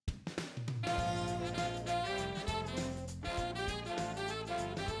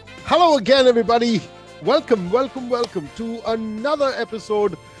Hello again, everybody. Welcome to another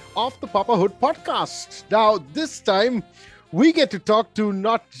episode of the Papahood podcast. Now, this time, we get to talk to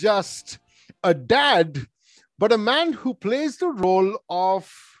not just a dad, but a man who plays the role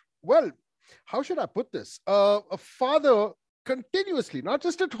of, well, how should I put this? A father continuously, not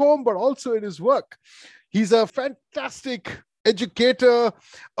just at home, but also in his work. He's a fantastic educator,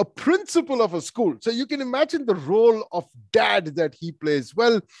 a principal of a school. So you can imagine the role of dad that he plays.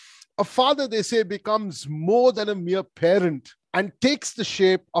 Well, a father, they say, becomes more than a mere parent and takes the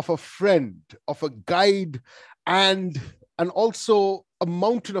shape of a friend, of a guide, and also a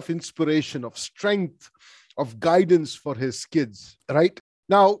mountain of inspiration, of strength, of guidance for his kids, right?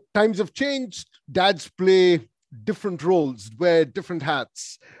 Now, times have changed. Dads play different roles, wear different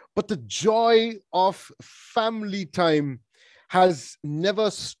hats, but the joy of family time has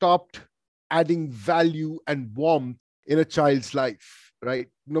never stopped adding value and warmth in a child's life, right?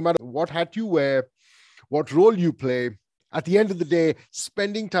 No matter what hat you wear, what role you play, at the end of the day,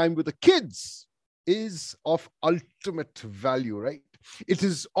 spending time with the kids is of ultimate value, right? It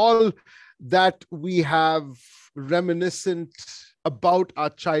is all that we have reminiscent about our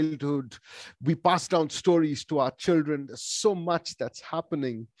childhood. We pass down stories to our children. There's so much that's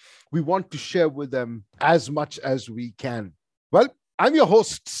happening. We want to share with them as much as we can. Well, I'm your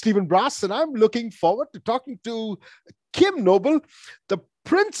host, Stephen Brass, and I'm looking forward to talking to Kim Noble, the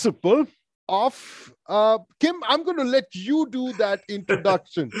principal of Kim. I'm going to let you do that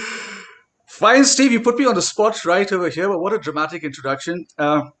introduction. Fine, Steve, you put me on the spot right over here, but what a dramatic introduction.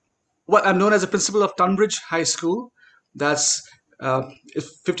 Well, I'm known as a principal of Tunbridge High School. That's a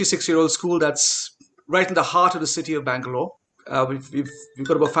 56-year-old school that's right in the heart of the city of Bangalore. We've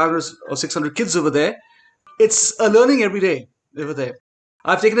got about 500 or 600 kids over there. It's a learning every day over there.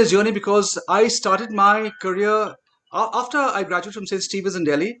 I've taken this journey because I started my career after I graduated from St. Stephen's in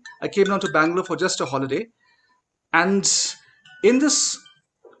Delhi. I came down to Bangalore for just a holiday. And in this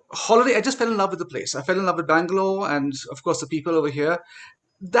holiday, I just fell in love with the place. I fell in love with Bangalore and, of course, the people over here.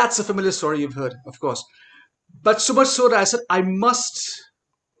 That's a familiar story you've heard, of course. But so much so that I said, I must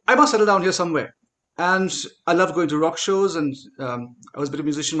settle down here somewhere. And I love going to rock shows, and I was a bit of a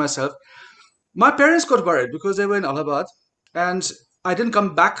musician myself. My parents got worried because they were in Allahabad, and I didn't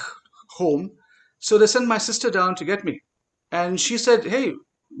come back home. So they sent my sister down to get me. And she said, hey,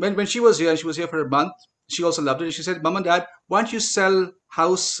 when she was here, and she was here for a month, she also loved it. She said, Mom and Dad, why don't you sell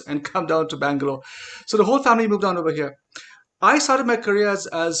house and come down to Bangalore? So the whole family moved on over here. I started my career as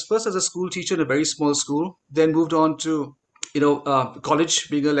first as a school teacher in a very small school, then moved on to, college,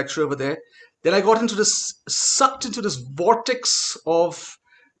 being a lecturer over there. Then I got sucked into this vortex of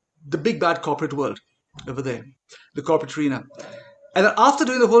the big bad corporate world over there, the corporate arena. And after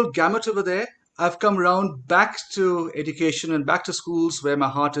doing the whole gamut over there, I've come around back to education and back to schools where my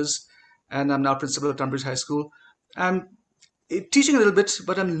heart is. And I'm now principal of Tunbridge High School. I'm teaching a little bit,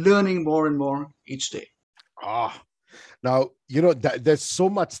 but I'm learning more and more each day. Now, there's so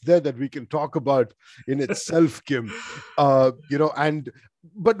much there that we can talk about in itself, Kim.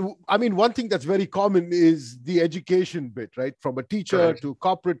 But I mean, one thing that's very common is the education bit, right? From a teacher to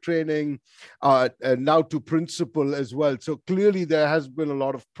corporate training, and now to principal as well. So clearly there has been a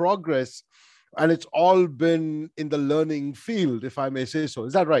lot of progress, and it's all been in the learning field, if I may say so.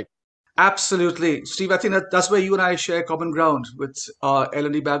 Is that right? Absolutely. Steve, I think that's where you and I share common ground with our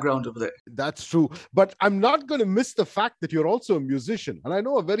L&D background over there. That's true. But I'm not going to miss the fact that you're also a musician. And I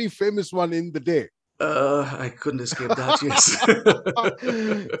know a very famous one in the day. I couldn't escape that,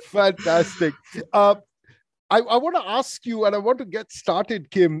 yes. Fantastic. I want to ask you, and I want to get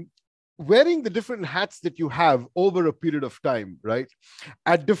started, Kim, wearing the different hats that you have over a period of time, right?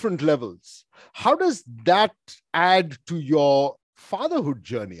 At different levels. How does that add to your fatherhood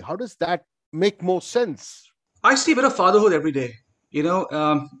journey? How does that make more sense? I see a bit of fatherhood every day,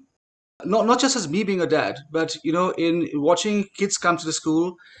 not just as me being a dad, but, in watching kids come to the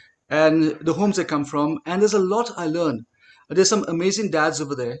school and the homes they come from. And there's a lot I learn. There's some amazing dads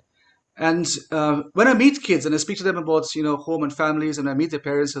over there. And when I meet kids and I speak to them about, home and families, and I meet their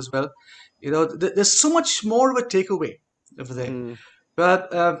parents as well, there's so much more of a takeaway over there.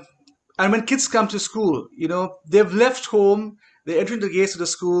 But, and when kids come to school, they've left home, they're entering the gates of the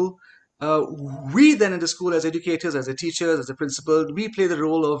school. We then in the school as educators, as the teachers, as the principal, we play the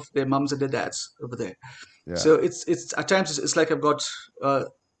role of their mums and their dads over there. Yeah. So it's at times it's like I've got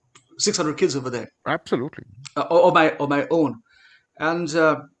 600 kids over there. Absolutely. Or my own. And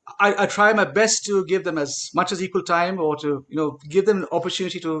I try my best to give them as much as equal time, or to give them an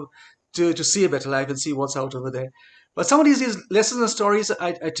opportunity to see a better life and see what's out over there. But some of these lessons and stories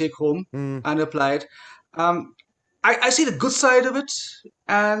I take home and apply it. I see the good side of it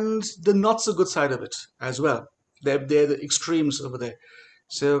and the not so good side of it as well. They're the extremes over there.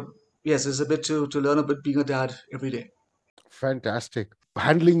 So yes, there's a bit to learn about being a dad every day. Fantastic.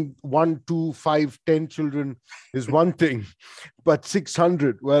 Handling 1, 2, 5, 10 children is one thing, but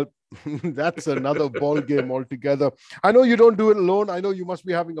 600, well, that's another ball game altogether. I know you don't do it alone. I know you must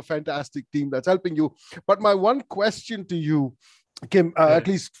be having a fantastic team that's helping you. But my one question to you, Kim, Yeah. at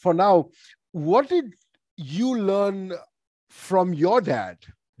least for now, what did you learn from your dad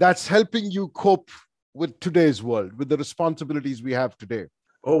that's helping you cope with today's world, with the responsibilities we have today?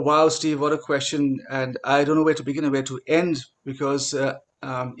 Oh wow, Steve, what a question! And I don't know where to begin and where to end because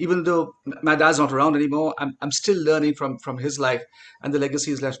even though my dad's not around anymore, I'm still learning from his life and the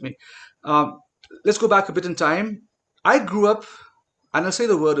legacy he's left me. Um, let's go back a bit in time. I grew up, and I'll say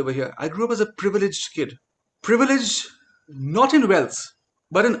the word over here. I grew up as a privileged kid. Privilege, not in wealth,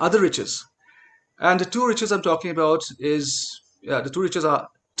 but in other riches. And the two riches I'm talking about is the two riches are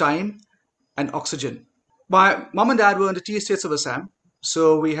time and oxygen. My mom and dad were in the tea estates of Assam,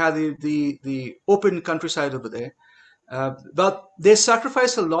 so we had the open countryside over there. But they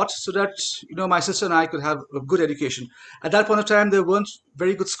sacrificed a lot so that my sister and I could have a good education. At that point of time, there weren't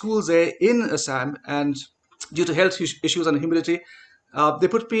very good schools there in Assam, and due to health issues and humidity, they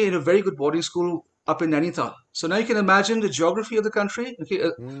put me in a very good boarding school up in Nainital. So now you can imagine the geography of the country. Okay,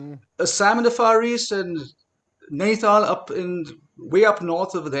 Mm, Assam in the Far East and Nainital up in way up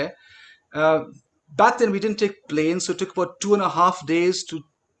north over there. Uh, Back then, we didn't take planes, so it took about 2.5 days to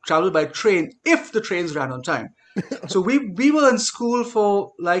travel by train if the trains ran on time. So we were in school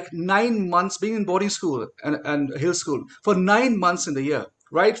for like 9 months, being in boarding school and hill school for 9 months in the year,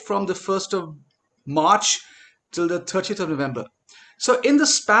 right from the 1st of March till the 30th of November. So in the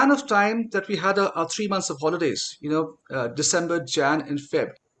span of time that we had our 3 months of holidays, December, Jan, and Feb,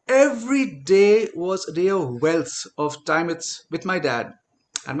 every day was a day of wealth of time with my dad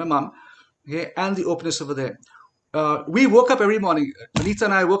and my mom, okay, and the openness over there. We woke up every morning. Anita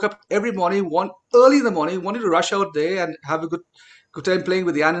and I woke up every morning, early in the morning, wanted to rush out there and have a good time playing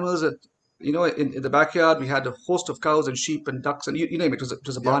with the animals. In the backyard, we had a host of cows and sheep and ducks, and you name it. It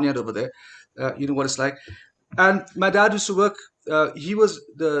was a yeah. barnyard over there. You know what it's like. And my dad used to work. He was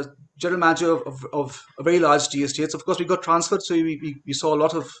the general manager of a very large tea estate. So of course, we got transferred, so we saw a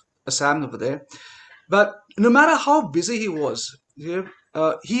lot of Assam over there. But no matter how busy he was,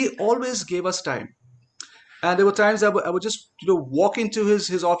 he always gave us time. And there were times I would just walk into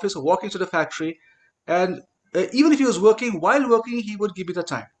his office or walk into the factory, and even if he was working, while working, he would give me the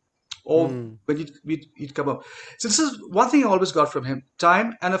time. Or Mm, when he'd come up. So this is one thing I always got from him: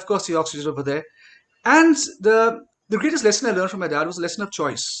 time, and of course the oxygen over there. And the greatest lesson I learned from my dad was a lesson of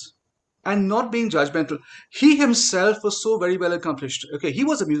choice and not being judgmental. He himself was so very well accomplished. Okay, he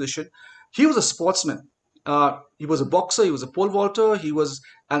was a musician, he was a sportsman, he was a boxer, he was a pole vaulter, he was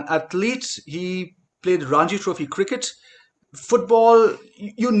an athlete, he played Ranji Trophy cricket, football,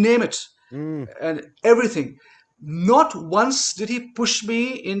 you name it, mm, and everything. Not once did he push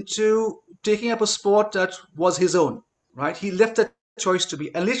me into taking up a sport that was his own, right? He left that choice to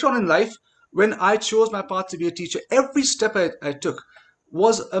me. And later on in life, when I chose my path to be a teacher, every step I took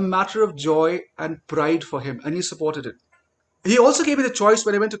was a matter of joy and pride for him, and he supported it. He also gave me the choice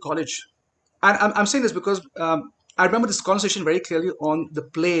when I went to college. And I'm saying this because I remember this conversation very clearly on the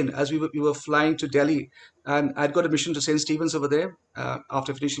plane as we were flying to Delhi. And I'd got admission to St. Stephen's over there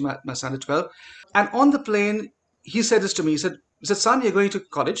after finishing my standard 12. And on the plane, he said this to me. He said, son, you're going to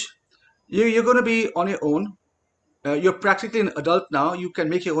college. You're going to be on your own. You're practically an adult now. You can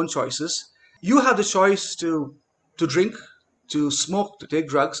make your own choices. You have the choice to drink, to smoke, to take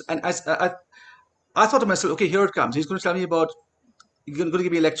drugs. And I thought to myself, okay, here it comes. He's going to tell me about, he's going to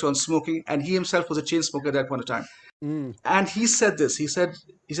give me a lecture on smoking. And he himself was a chain smoker at that point of time. mm. And he said this. He said,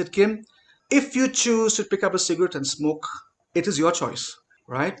 Kim, if you choose to pick up a cigarette and smoke, it is your choice,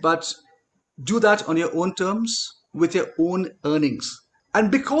 right? But do that on your own terms with your own earnings. And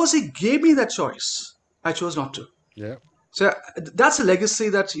because he gave me that choice, I chose not to. Yeah. So that's a legacy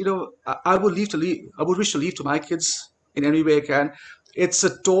that I would leave. I would wish to leave to my kids in any way I can. It's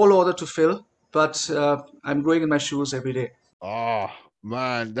a tall order to fill, but I'm growing in my shoes every day. Oh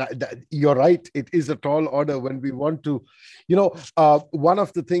man, that you're right. It is a tall order when we want to, one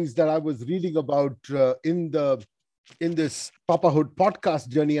of the things that I was reading about in this papahood podcast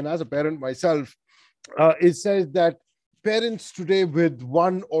journey, and as a parent myself, it says that parents today with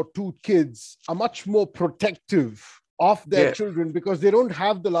 1 or 2 kids are much more protective of their Yeah, children because they don't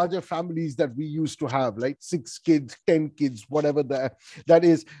have the larger families that we used to have, like 6 kids, 10 kids, whatever that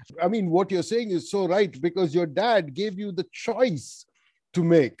is. I mean, what you're saying is so right because your dad gave you the choice to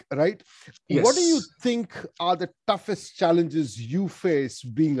make, right? What do you Yes. think are the toughest challenges you face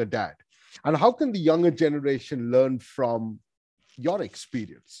being a dad? And how can the younger generation learn from your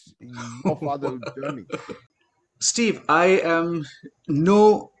experience, your father's journey? Steve, I am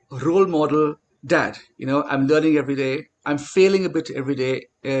no role model dad. I'm learning every day. I'm failing a bit every day,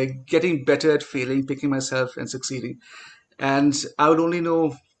 getting better at failing, picking myself and succeeding. And I would only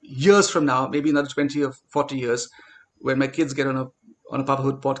know years from now, maybe another 20 or 40 years, when my kids get on a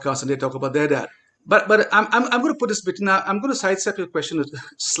Papahood podcast and they talk about their dad. But I'm going to put this bit now. I'm going to sidestep your question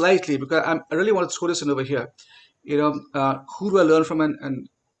slightly because I really want to throw this in over here. Who do I learn from and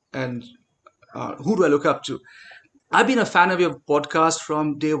who do I look up to? I've been a fan of your podcast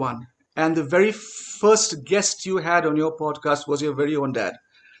from day one. And the very first guest you had on your podcast was your very own dad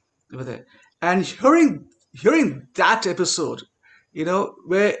over there. And hearing that episode,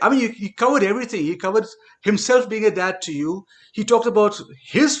 where I mean, he covered everything. He covered himself being a dad to you. He talked about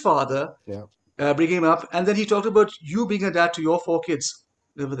his father Yeah. bringing him up, and then he talked about you being a dad to your four kids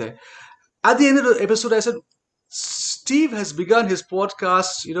over there. At the end of the episode, I said, Steve has begun his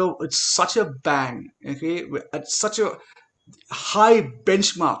podcast, with such a bang, okay, at such a high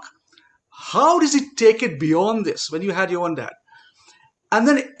benchmark. How does he take it beyond this when you had your own dad? And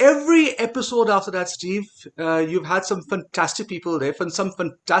then every episode after that, Steve, you've had some fantastic people there, some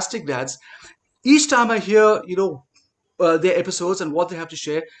fantastic dads. Each time I hear, their episodes and what they have to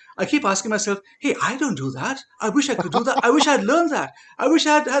share, I keep asking myself, hey, I don't do that. I wish I could do that. I wish I'd learned that. I wish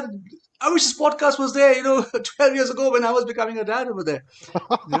this podcast was there, 12 years ago when I was becoming a dad over there.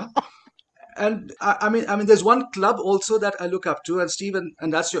 Yeah. And I mean, there's one club also that I look up to, and Steve,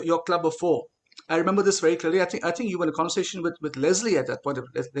 and that's your club of four. I remember this very clearly. I think you were in a conversation with Leslie at that point,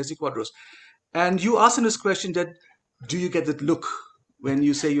 Leslie Quadros, and you asked him this question: that do you get that look when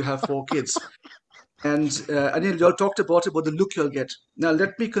you say you have four kids? And then you all talked about the look you'll get. Now,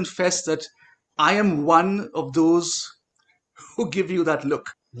 let me confess that I am one of those who give you that look.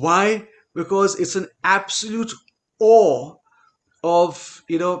 Why? Because it's an absolute awe of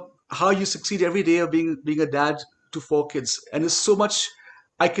how you succeed every day of being a dad to four kids, and there's so much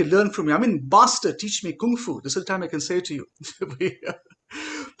I can learn from you. I mean, master, teach me kung fu. This is the time I can say to you.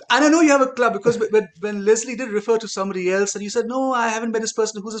 And I know you have a club because when Leslie did refer to somebody else and you said, no, I haven't met this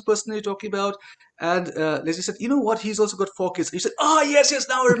person. Who's this person you're talking about? And Leslie said, you know what? He's also got four kids. And you said, oh, yes,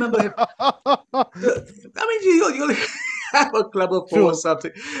 now I remember him. I mean, you'll have a club of four or True.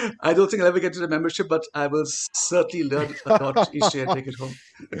 something. I don't think I'll ever get to the membership, but I will certainly learn a lot each day and take it home.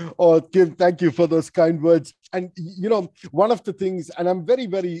 Oh, Kim, thank you for those kind words. And one of the things, and I'm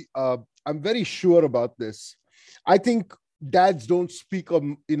very sure about this. I think dads don't speak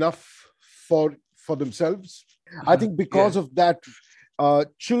enough for themselves. I think Yeah. because of that,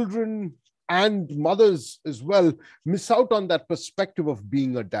 children and mothers as well miss out on that perspective of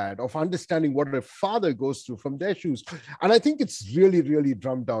being a dad, of understanding what a father goes through from their shoes. And I think it's really, really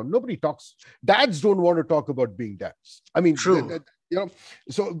drummed down. Nobody talks. Dads don't want to talk about being dads. I mean, True.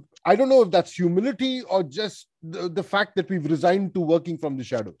 so I don't know if that's humility or just the fact that we've resigned to working from the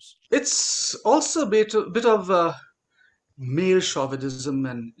shadows. It's also a bit of male chauvinism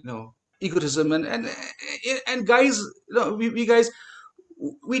and egotism and guys, we guys,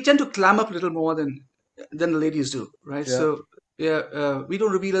 we tend to clam up a little more than the ladies do, right? Yeah. So yeah, we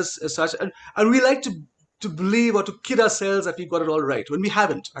don't reveal as such, and we like to believe or to kid ourselves that we got it all right when we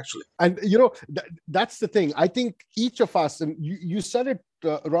haven't actually. And that's the thing. I think each of us, and you said it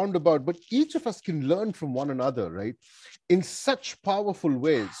roundabout, but each of us can learn from one another, right? In such powerful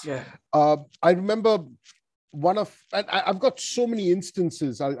ways. Yeah. I remember and I've got so many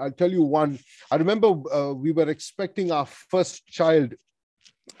instances. I'll tell you one. I remember we were expecting our first child,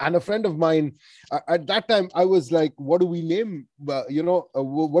 and a friend of mine, at that time, I was like, what do we name, what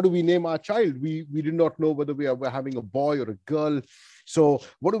do we name our child? We did not know whether we're having a boy or a girl. So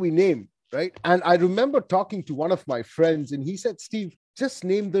what do we name, right? And I remember talking to one of my friends, and he said, Steve, just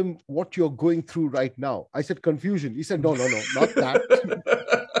name them what you're going through right now. I said, confusion. He said, no, not that.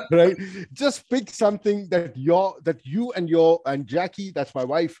 Right? Just pick something that you and Jackie, that's my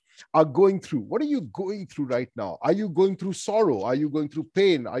wife, are going through. What are you going through right now? Are you going through sorrow? Are you going through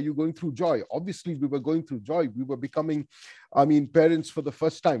pain? Are you going through joy? Obviously, we were going through joy. We were becoming, parents for the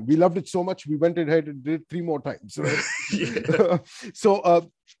first time. We loved it so much, we went ahead and did it 3 more times. Right? Yeah. So,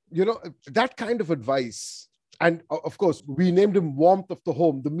 that kind of advice. And of course, we named him Warmth of the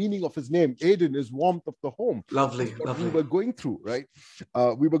Home. The meaning of his name, Aiden, is warmth of the home. Lovely, That's what lovely. we were going through, right?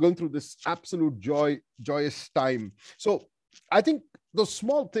 We were going through this absolute joyous time. So I think those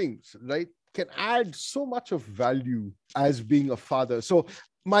small things, right, can add so much of value as being a father. So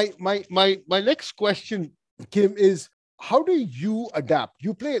my next question, Kim, is how do you adapt?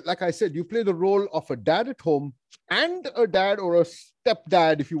 You play, like I said, you play the role of a dad at home and a dad or a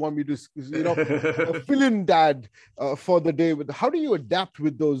stepdad, if you want me to, a fill-in dad for the day. How do you adapt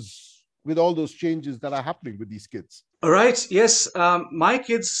with all those changes that are happening with these kids? All right. Yes. My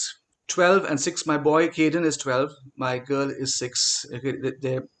kids, 12 and 6. My boy, Caden, is 12. My girl is 6.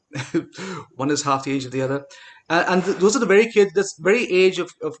 Okay, one is half the age of the other. And those are the very kids, that's very age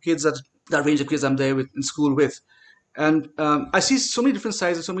of kids, that range of kids I'm there with in school with. And I see so many different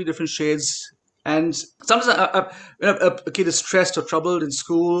sizes, so many different shades. And sometimes when a kid is stressed or troubled in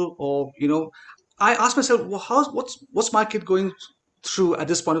school, or, I ask myself, well, what's my kid going through at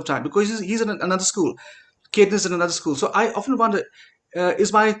this point of time? Because he's in another school. Caden is in another school. So I often wonder,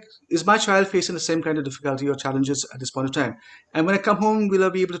 is my child facing the same kind of difficulty or challenges at this point of time? And when I come home, will I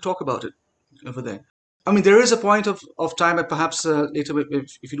be able to talk about it over there? I mean, there is a point of time, and perhaps later,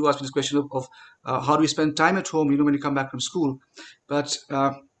 if you do ask me this question of how do we spend time at home, when you come back from school. But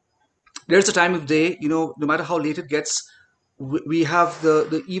there's a time of day, no matter how late it gets, we have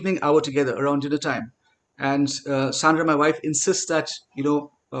the evening hour together around dinner time. And Sandra, my wife, insists that,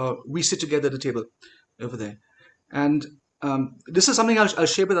 we sit together at the table over there. And this is something I'll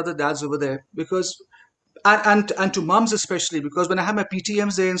share with other dads over there, because, and to moms especially, because when I have my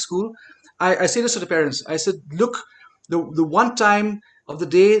PTMs there in school, I say this to the parents. I said, look, the one time of the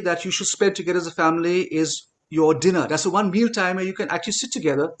day that you should spend together as a family is your dinner. That's the one meal time where you can actually sit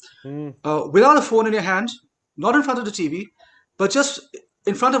together without a phone in your hand, not in front of the TV, but just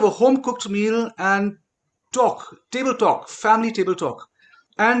in front of a home cooked meal, and table talk, family table talk.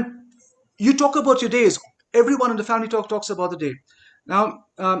 And you talk about your days. Everyone in the family talks about the day. Now,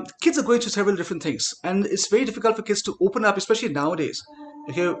 kids are going through several different things, and it's very difficult for kids to open up, especially nowadays.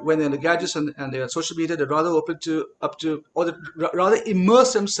 Okay, when they're in the gadgets and they're on social media, they're rather open or rather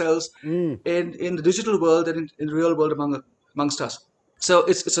immerse themselves in the digital world and in the real world amongst us. So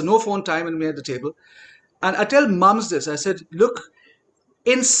it's a no phone time when we're at the table. And I tell moms this. I said, look,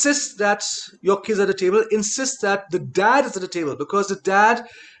 insist that your kids are at the table. Insist that the dad is at the table, because the dad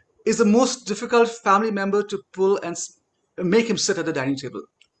is the most difficult family member to pull and make him sit at the dining table.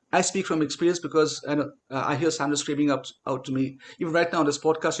 I speak from experience, because I hear Sandra screaming out to me. Even right now on this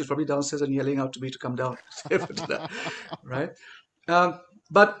podcast, she's probably downstairs and yelling out to me to come down. Right?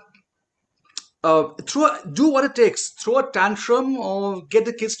 But do what it takes. Throw a tantrum, or get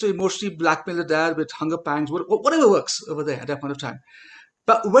the kids to emotionally blackmail the dad with hunger pangs, whatever works over there at that point of time.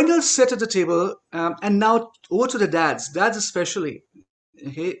 But when you'll sit at the table, and now over to the dads especially,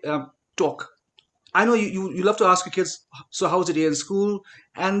 okay, talk. I know you love to ask your kids, so how was the day in school?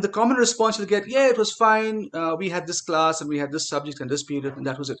 And the common response you'll get, yeah, it was fine. We had this class and we had this subject and this period, and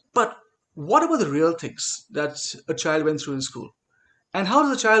that was it. But what about the real things that a child went through in school? And how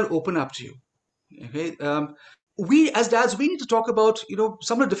does a child open up to you? Okay. We as dads, we need to talk about,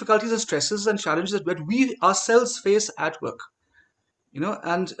 some of the difficulties and stresses and challenges that we ourselves face at work.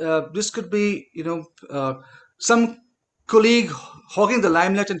 And this could be, some colleague hogging the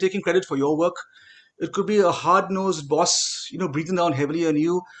limelight and taking credit for your work. It could be a hard-nosed boss, breathing down heavily on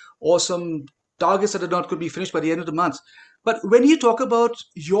you, or some targets that are not could be finished by the end of the month. But when you talk about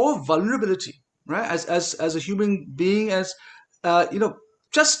your vulnerability, right, as a human being, as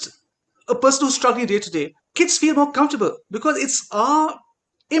just a person who's struggling day to day, kids feel more comfortable, because it's our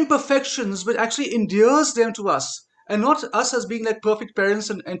imperfections which actually endears them to us, and not us as being like perfect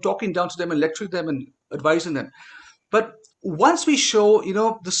parents and talking down to them and lecturing them and advising them. But once we show,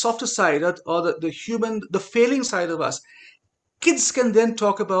 the softer side, or the human, the failing side of us, kids can then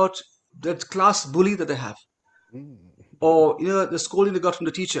talk about that class bully that they have, or, the scolding they got from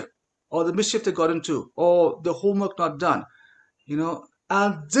the teacher, or the mischief they got into, or the homework not done,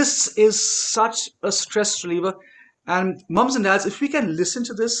 and this is such a stress reliever. And moms and dads, if we can listen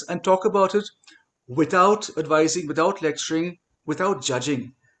to this and talk about it without advising, without lecturing, without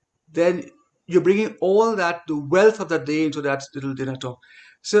judging, then you're bringing all that, the wealth of that day, into that little dinner talk.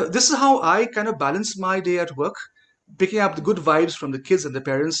 So this is how I kind of balance my day at work, picking up the good vibes from the kids and the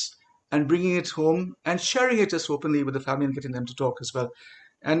parents, and bringing it home and sharing it just openly with the family and getting them to talk as well.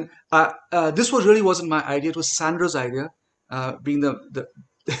 And this wasn't my idea. It was Sandra's idea, being the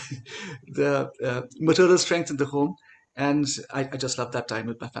the maternal strength in the home. And I just love that time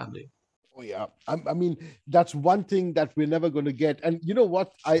with my family. Oh, yeah. I mean, that's one thing that we're never going to get. And you know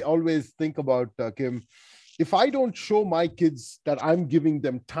what I always think about, Kim? If I don't show my kids that I'm giving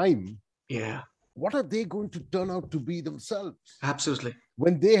them time, yeah, what are they going to turn out to be themselves? Absolutely.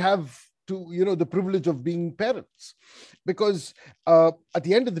 When they have to, the privilege of being parents. Because at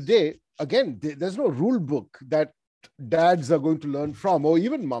the end of the day, again, there's no rule book that dads are going to learn from, or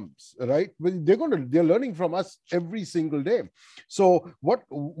even mums, right? Well, they're learning from us every single day. So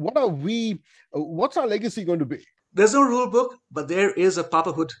what's our legacy going to be? There's no rule book, but there is a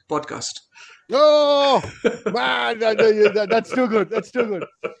Papahood podcast. Oh man, that's too good. That's too good.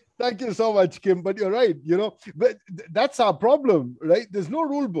 Thank you so much, Kim. But you're right, but that's our problem, right? There's no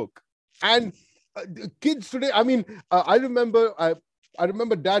rule book. And kids today, I mean, I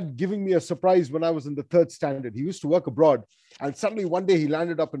remember dad giving me a surprise when I was in the third standard. He used to work abroad, and suddenly one day he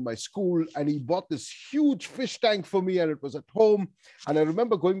landed up in my school and he bought this huge fish tank for me, and it was at home. And I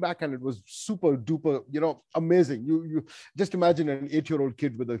remember going back and it was super duper, amazing. You just imagine an 8-year-old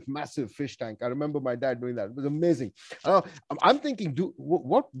kid with a massive fish tank. I remember my dad doing that. It was amazing. I'm thinking,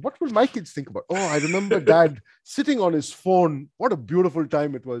 what will my kids think about? Oh, I remember dad sitting on his phone. What a beautiful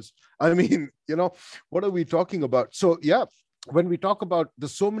time it was. I mean, what are we talking about? So yeah, when we talk about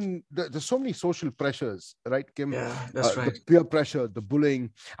there's so many social pressures, right, Kim? Yeah, that's right. The peer pressure, the bullying.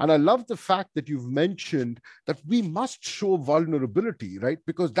 And I love the fact that you've mentioned that we must show vulnerability, right?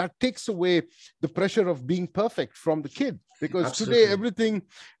 Because that takes away the pressure of being perfect from the kid. Because Absolutely. Today, everything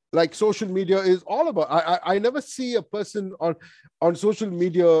like social media is all about, I never see a person on social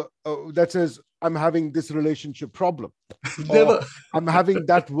media that says, I'm having this relationship problem. Never. I'm having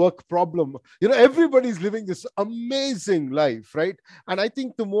that work problem. Everybody's living this amazing life, right? And I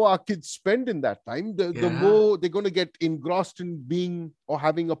think the more our kids spend in that time, the more they're going to get engrossed in being or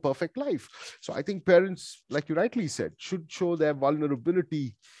having a perfect life. So I think parents, like you rightly said, should show their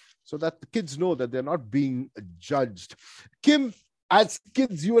vulnerability so that the kids know that they're not being judged. Kim, as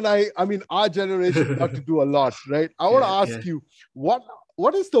kids, you and I mean, our generation got to do a lot, right? I want to ask you, what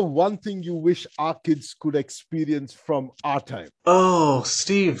is the one thing you wish our kids could experience from our time? Oh,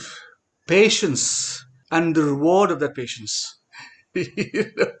 Steve, patience and the reward of that patience.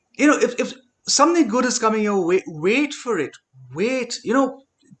 If something good is coming your way, wait for it. Wait, to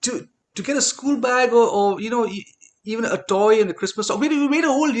get a school bag or even a toy in the Christmas, or maybe we wait a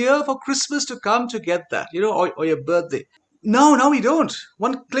whole year for Christmas to come to get that, or your birthday. Now we don't.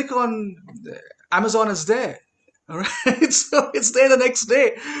 One click on Amazon is there. All right, so it's there the next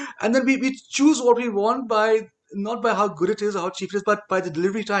day, and then we choose what we want by not by how good it is or how cheap it is, but by the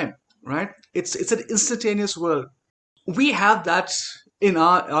delivery time. Right? It's an instantaneous world. We have that in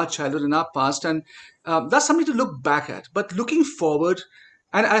our childhood, in our past, and that's something to look back at. But looking forward,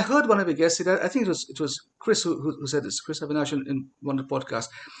 and I heard one of the guests say that. I think it was Chris who said this, Chris Avinash in one of the podcasts,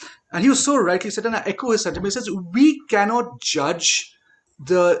 and he was so rightly said, and I echo his sentiment. He says we cannot judge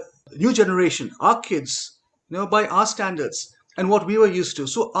the new generation, our kids, by our standards and what we were used to.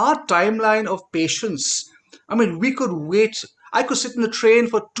 So our timeline of patience, I mean, we could wait. I could sit in the train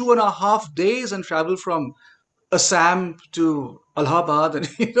for 2.5 days and travel from Assam to Allahabad, and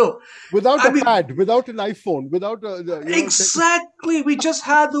Without I a mean, pad, without an iPhone, without exactly. We just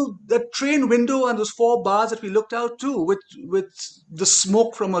had the train window and those 4 bars that we looked out to, with the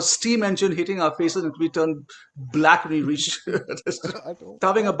smoke from a steam engine hitting our faces, and we turned black when we reached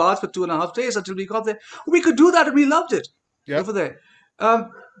having a bath for 2.5 days until we got there. We could do that, and we loved it over there.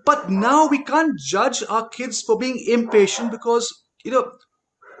 But now we can't judge our kids for being impatient because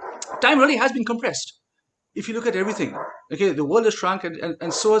time really has been compressed. If you look at everything, okay, the world has shrunk,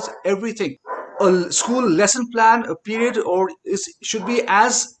 and so has everything. A school lesson plan, a period, should be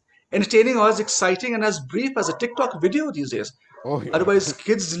as entertaining or as exciting and as brief as a TikTok video these days. Oh, yeah. Otherwise,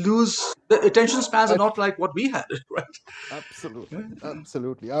 kids lose the attention spans are not like what we had, right? Absolutely,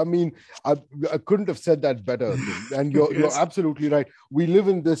 absolutely. I mean, I couldn't have said that better. And you're absolutely right. We live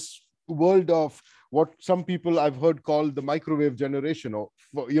in this world of what some people I've heard call the microwave generation, or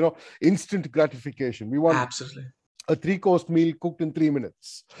instant gratification. We want absolutely a 3-course meal cooked in 3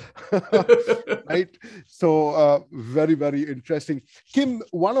 minutes. Right? So very, very interesting. Kim,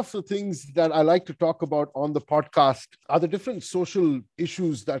 one of the things that I like to talk about on the podcast are the different social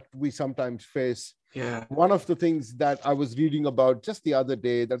issues that we sometimes face. Yeah. One of the things that I was reading about just the other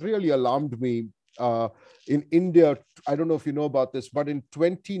day that really alarmed me, in India, I don't know if you know about this, but in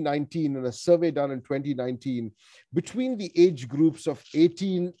 2019, in a survey done in 2019, between the age groups of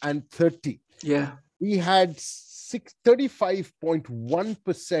 18 and 30, we had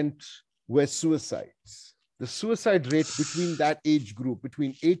 35.1% were suicides. The suicide rate between that age group,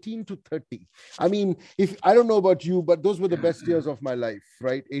 between 18 to 30. I mean, I don't know about you, but those were the best years of my life,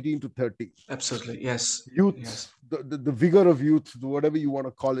 right? 18 to 30. Absolutely, yes. Youth, yes. The vigor of youth, whatever you want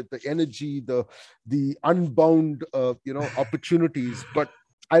to call it, the energy, the unbound, opportunities. But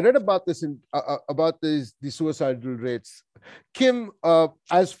I read about this about the suicidal rates. Kim,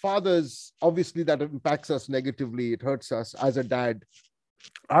 as fathers, obviously that impacts us negatively. It hurts us as a dad.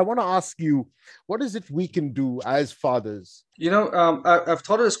 I want to ask you, what is it we can do as fathers? I've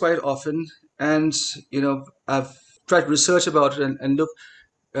thought of this quite often, and I've tried to research about it and look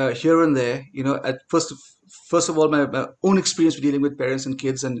here and there. At first of all, my own experience with dealing with parents and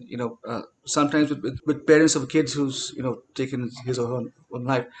kids, and sometimes with parents of kids who's taken his or her own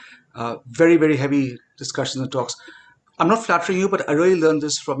life. Very very heavy discussions and talks. I'm not flattering you, but I really learned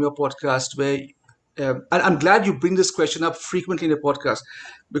this from your podcast, where and I'm glad you bring this question up frequently in the podcast,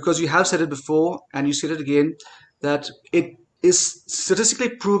 because you have said it before and you said it again, that it is statistically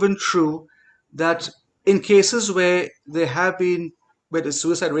proven true that in cases where where the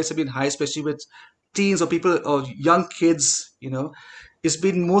suicide rates have been high, especially with teens or people or young kids, it's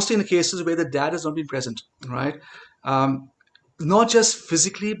been mostly in the cases where the dad has not been present, right? Um, Not just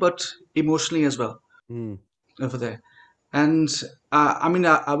physically, but emotionally as well Mm. over there. And I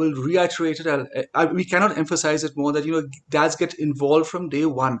will reiterate it. We cannot emphasize it more that dads get involved from day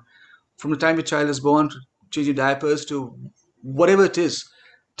one, from the time your child is born, to changing diapers to whatever it is,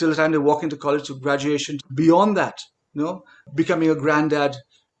 till the time they walk into college, to graduation. Beyond that, becoming a granddad,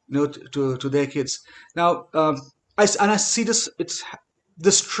 to their kids. Now, and I see this.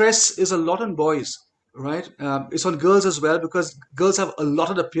 The stress is a lot on boys, right? It's on girls as well, because girls have a lot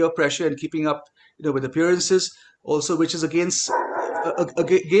of the peer pressure and keeping up, with appearances also, which is against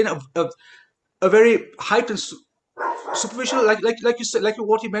again a very heightened superficial, like you said, like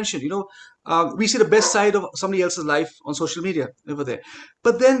what you mentioned. We see the best side of somebody else's life on social media over there,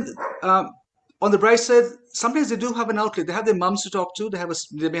 but then on the bright side, sometimes they do have an outlet. They have their mums to talk to.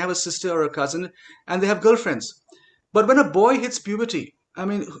 They may have a sister or a cousin, and they have girlfriends. But when a boy hits puberty, I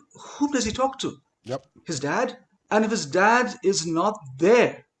mean, who does he talk to? Yep. His dad. And if his dad is not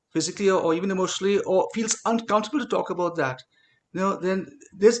there physically or even emotionally, or feels uncomfortable to talk about that, then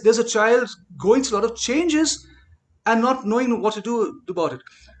there's a child going through a lot of changes and not knowing what to do about it.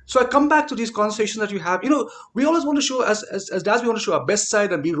 So I come back to these conversations that you have. We always want to show, as dads, we want to show our best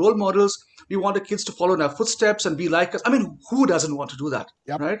side and be role models. We want the kids to follow in our footsteps and be like us. I mean, who doesn't want to do that,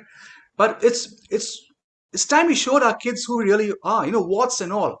 Yep. right? But it's time we showed our kids who we really are. Warts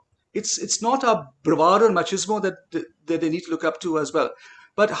and all. It's not our bravado and machismo that they need to look up to as well,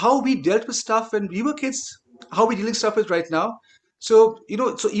 but how we dealt with stuff when we were kids, how we dealing stuff with right now. So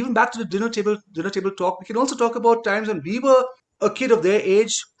even back to the dinner table talk, we can also talk about times when we were a kid of their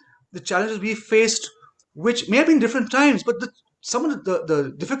age, the challenges we faced, which may have been different times, but some of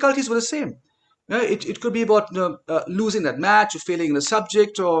the difficulties were the same. Yeah, it could be about losing that match, or failing in a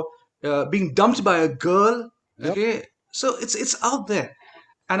subject, or being dumped by a girl. Yep. Okay, so it's out there.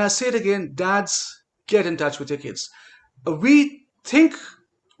 And I say it again, dads, get in touch with your kids. We think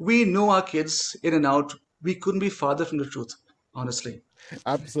we know our kids in and out. We couldn't be farther from the truth, honestly.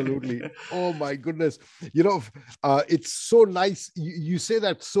 Absolutely. Oh my goodness. It's so nice. You say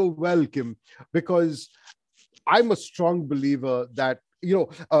that so well, Kim, because I'm a strong believer that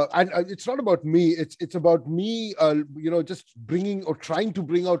and it's not about me. It's about me. Just bringing or trying to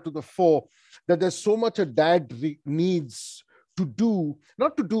bring out to the fore that there's so much a dad needs to do,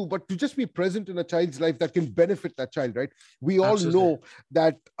 not to do, but to just be present in a child's life that can benefit that child. Right? We all Absolutely. know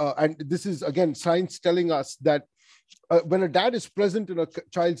that, and this is again science telling us that when a dad is present in a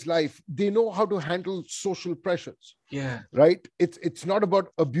child's life, they know how to handle social pressures. Yeah. Right? It's not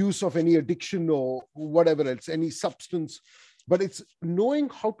about abuse of any addiction or whatever else, any substance, but it's knowing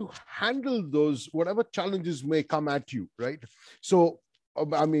how to handle those whatever challenges may come at you. Right? So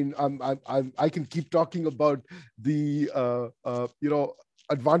I mean, I can keep talking about the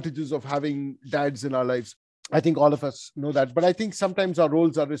advantages of having dads in our lives. I think all of us know that, but I think sometimes our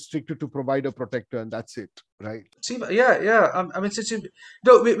roles are restricted to provider, protector, and that's it, right? See, yeah. I mean, since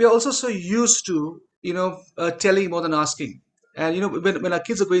no, we're also so used to telling more than asking, and when our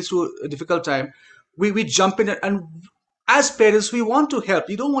kids are going through a difficult time, we jump in, and as parents we want to help.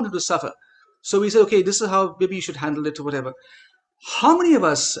 We don't want them to suffer, so we say, okay, this is how maybe you should handle it or whatever. How many of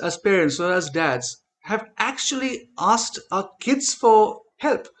us as parents or as dads have actually asked our kids for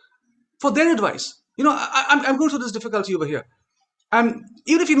help, for their advice? I'm going through this difficulty over here. And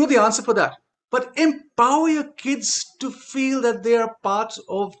even if you know the answer for that, but empower your kids to feel that they are part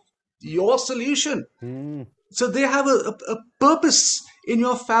of your solution. Mm. So they have a purpose in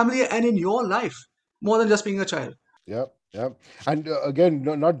your family and in your life, more than just being a child. Yeah, yeah. And again,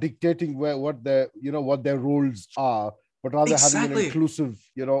 not dictating what their roles are, but rather having an Exactly. inclusive,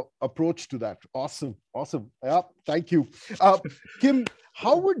 approach to that. Awesome, awesome. Yeah, thank you, Kim.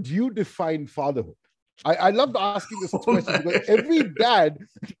 How would you define fatherhood? I loved asking this Oh question because my, every dad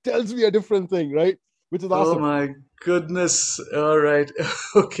tells me a different thing, right? Which is oh awesome. my Goodness. All right.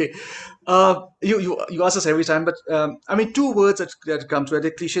 Okay. You ask us every time, but I mean, two words that come to it.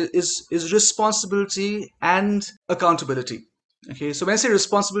 The cliche is responsibility and accountability. Okay. So when I say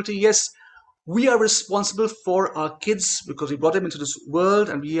responsibility, yes, we are responsible for our kids because we brought them into this world,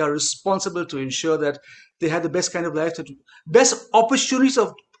 and we are responsible to ensure that they have the best kind of life, that best opportunities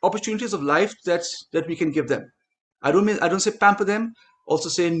of life that we can give them. I don't say pamper them, also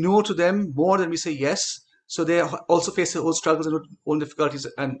say no to them more than we say yes. So they also face their own struggles and own difficulties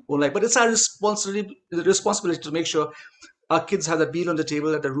and own life. But it's our responsibility to make sure our kids have that meal on the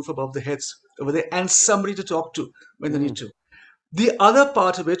table and the roof above their heads over there, and somebody to talk to when they need to. The other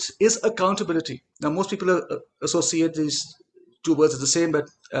part of it is accountability. Now, most people associate these two words as the same, but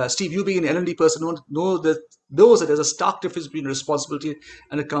Steve, you being an L&D person, knows that there's a stark difference between responsibility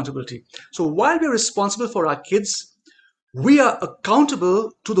and accountability. So while we're responsible for our kids, we are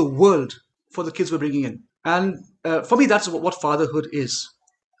accountable to the world for the kids we're bringing in. And for me, that's what fatherhood is.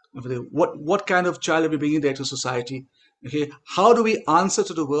 What kind of child are we bringing there to society? Okay, how do we answer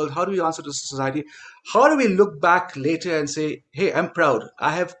to the world? How do we answer to society? How do we look back later and say, "Hey, I'm proud.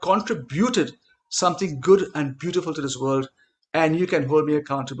 I have contributed something good and beautiful to this world, and you can hold me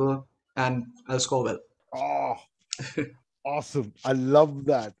accountable, and I'll score well." Oh, awesome. I love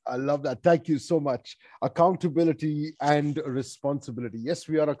that. I love that. Thank you so much. Accountability and responsibility. Yes,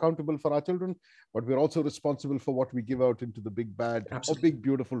 we are accountable for our children, but we're also responsible for what we give out into the big bad or Absolutely. big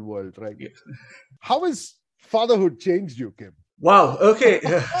beautiful world, right? Yeah. How has fatherhood changed you, Kim? Wow. Okay.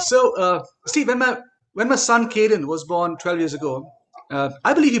 So, Steve, when my son Caden was born 12 years ago,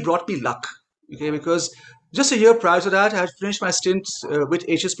 I believe he brought me luck. Okay, because just a year prior to that, I had finished my stint with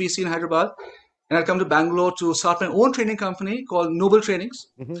HSBC in Hyderabad, and I'd come to Bangalore to start my own training company called Noble Trainings.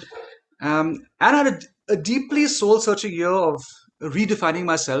 Mhm. And I had a deeply soul-searching year of redefining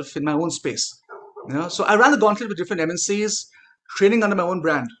myself in my own space. So I ran the gauntlet with different MNCs, training under my own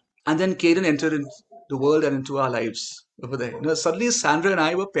brand. And then Caden entered into the world and into our lives over there. Suddenly Sandra and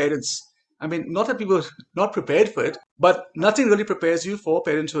I were parents. I mean, not that we were not prepared for it, but nothing really prepares you for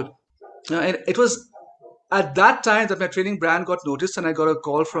parenthood. And it was at that time that my training brand got noticed, and I got a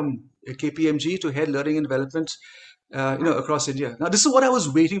call from KPMG to head learning and development, across India. Now, this is what I was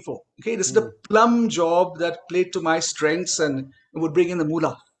waiting for. Okay, this is the Mm. plum job that played to my strengths and would bring in the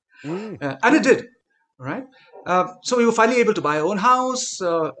moolah, Mm. and it did. Right. So we were finally able to buy our own house,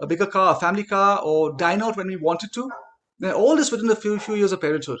 a bigger car, a family car, or dine out when we wanted to. Now, all this within a few years of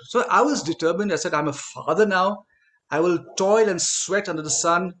parenthood. So I was determined. I said, I'm a father now. I will toil and sweat under the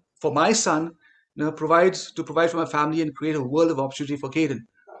sun for my son, provide for my family and create a world of opportunity for Caden.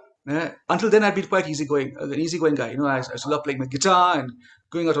 Until then, I'd been quite easygoing, an easygoing guy. I used to love playing my guitar and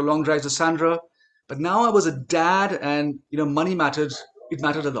going out on long drives with Sandra. But now I was a dad, and money mattered. It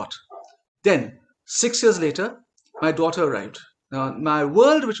mattered a lot. Then, 6 years later, my daughter arrived. Now, my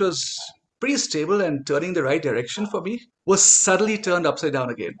world, which was pretty stable and turning the right direction for me, was suddenly turned upside down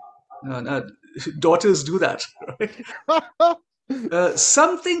again. Now, daughters do that. Mm.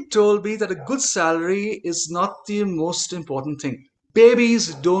 Something told me that a good salary is not the most important thing.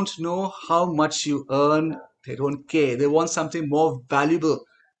 Babies don't know how much you earn. They don't care. They want something more valuable.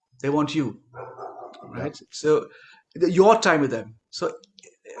 They want you, Yeah. right? So your time with them. So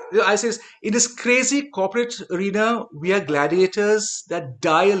I say in this crazy corporate arena, we are gladiators that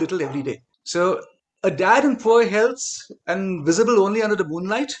die a little every day. So a dad in poor health and visible only under the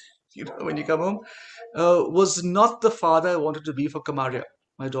moonlight, when you come home, was not the father I wanted to be for Kamaria,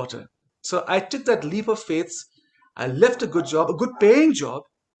 my daughter. So I took that leap of faith. I left a good job, a good paying job,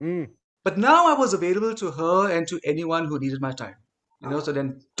 Mm. but now I was available to her and to anyone who needed my time. So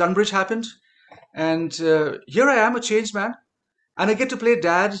then Tunbridge happened, and here I am, a changed man, and I get to play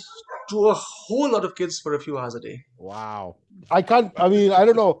dad to a whole lot of kids for a few hours a day. Wow. I can't, I mean, I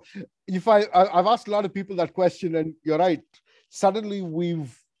don't know if I've asked a lot of people that question, and you're right. Suddenly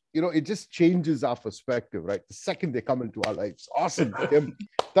it just changes our perspective, right? The second they come into our lives. Awesome, Kim.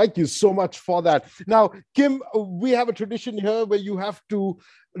 Thank you so much for that. Now, Kim, we have a tradition here where you have to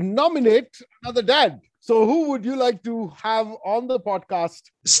nominate another dad. So who would you like to have on the podcast?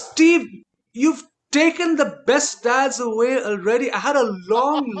 Steve, you've taken the best dads away already. I had a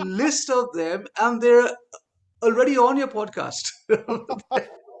long list of them, and they're already on your podcast.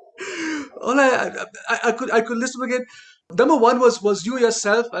 All I could list them again. Number one was you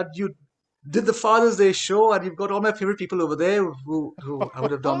yourself, and you did the Father's Day show, and you've got all my favorite people over there who I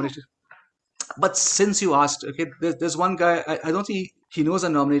would have nominated. But since you asked, okay, there's one guy, I don't think he knows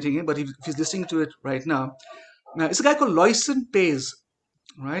I'm nominating him, but if he's listening to it right now, it's a guy called Loyson Pays,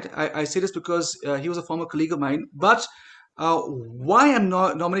 right? I say this because he was a former colleague of mine, but why I'm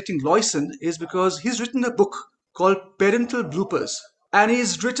nominating Loyson is because he's written a book. called Parental Bloopers. And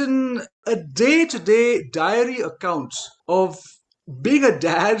he's written a day-to-day diary account of being a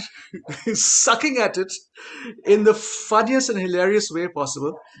dad, sucking at it in the funniest and hilarious way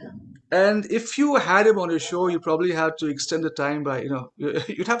possible. And if you had him on your show, you probably have to extend the time by,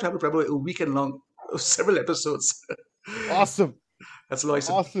 you'd have to have probably a weekend long, several episodes. Awesome. That's Lois.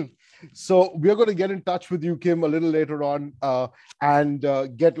 Awesome. So we're going to get in touch with you, Kim, a little later on and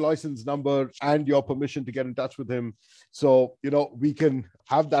get Loison's number and your permission to get in touch with him. So, we can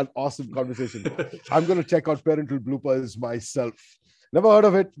have that awesome conversation. I'm going to check out Parental Bloopers myself. Never heard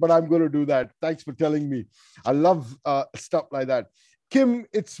of it, but I'm going to do that. Thanks for telling me. I love stuff like that. Kim,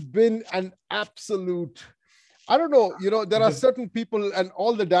 it's been an absolute... I don't know, there are certain people and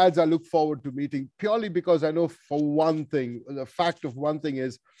all the dads I look forward to meeting purely because I know for one thing, the fact of one thing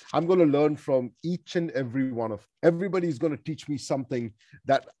is I'm going to learn from each and every one of them. Everybody's going to teach me something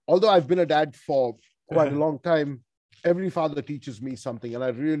that, although I've been a dad for quite a long time, every father teaches me something. And I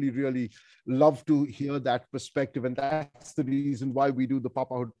really, really love to hear that perspective. And that's the reason why we do the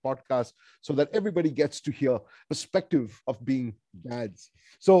Papahood podcast, so that everybody gets to hear perspective of being dads.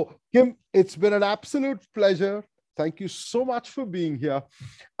 So, Kim, it's been an absolute pleasure. Thank you so much for being here.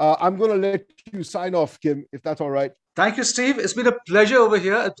 I'm going to let you sign off, Kim, if that's all right. Thank you, Steve. It's been a pleasure over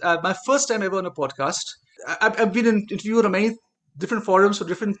here. My first time ever on a podcast. I've been interviewed on many different forums for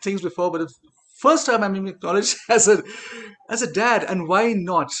different things before, but it's first time I'm acknowledged as a dad. And why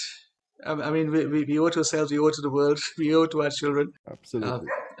not? I mean, we owe it to ourselves, we owe it to the world, we owe it to our children. Absolutely.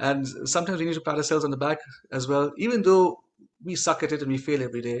 And sometimes we need to pat ourselves on the back as well, even though we suck at it and we fail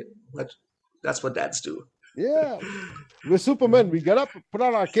every day. But that's what dads do. Yeah. We're Supermen. We get up, put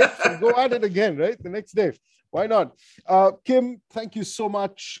on our capes, and go at it again, right? The next day. Why not? Kim, thank you so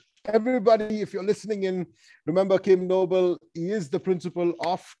much. Everybody, if you're listening in, remember Kim Noble. He is the principal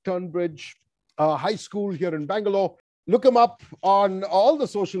of Turnbridge High School here in Bangalore. Look him up on all the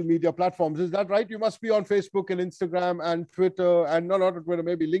social media platforms. Is that right? You must be on Facebook and Instagram and Twitter, and not Twitter,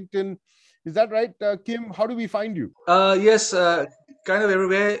 maybe LinkedIn. Is that right, Kim? How do we find you? Yes, kind of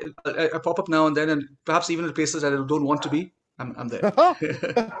everywhere. I pop up now and then, and perhaps even in places that I don't want to be. I'm there.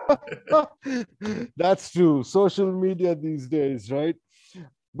 That's true. Social media these days, right?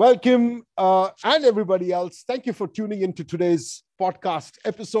 Well, Kim and everybody else, thank you for tuning into today's podcast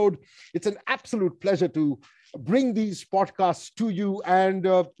episode. It's an absolute pleasure to bring these podcasts to you. And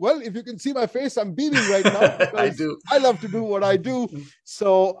well, if you can see my face, I'm beaming right now. I do. I love to do what I do.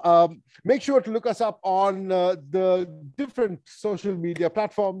 So make sure to look us up on the different social media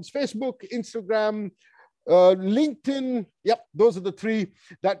platforms: Facebook, Instagram, LinkedIn. Yep, those are the three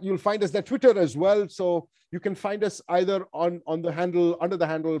that you'll find us. There, Twitter as well. So you can find us either on the handle, under the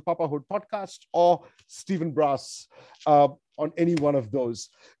handle Papahood Podcast, or Stephen Brass on any one of those.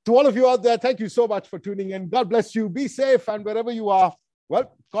 To all of you out there, thank you so much for tuning in. God bless you. Be safe, and wherever you are,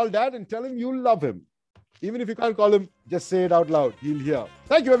 well, call Dad and tell him you love him. Even if you can't call him, just say it out loud. He'll hear.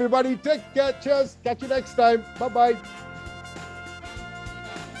 Thank you, everybody. Take care. Cheers. Catch you next time. Bye-bye.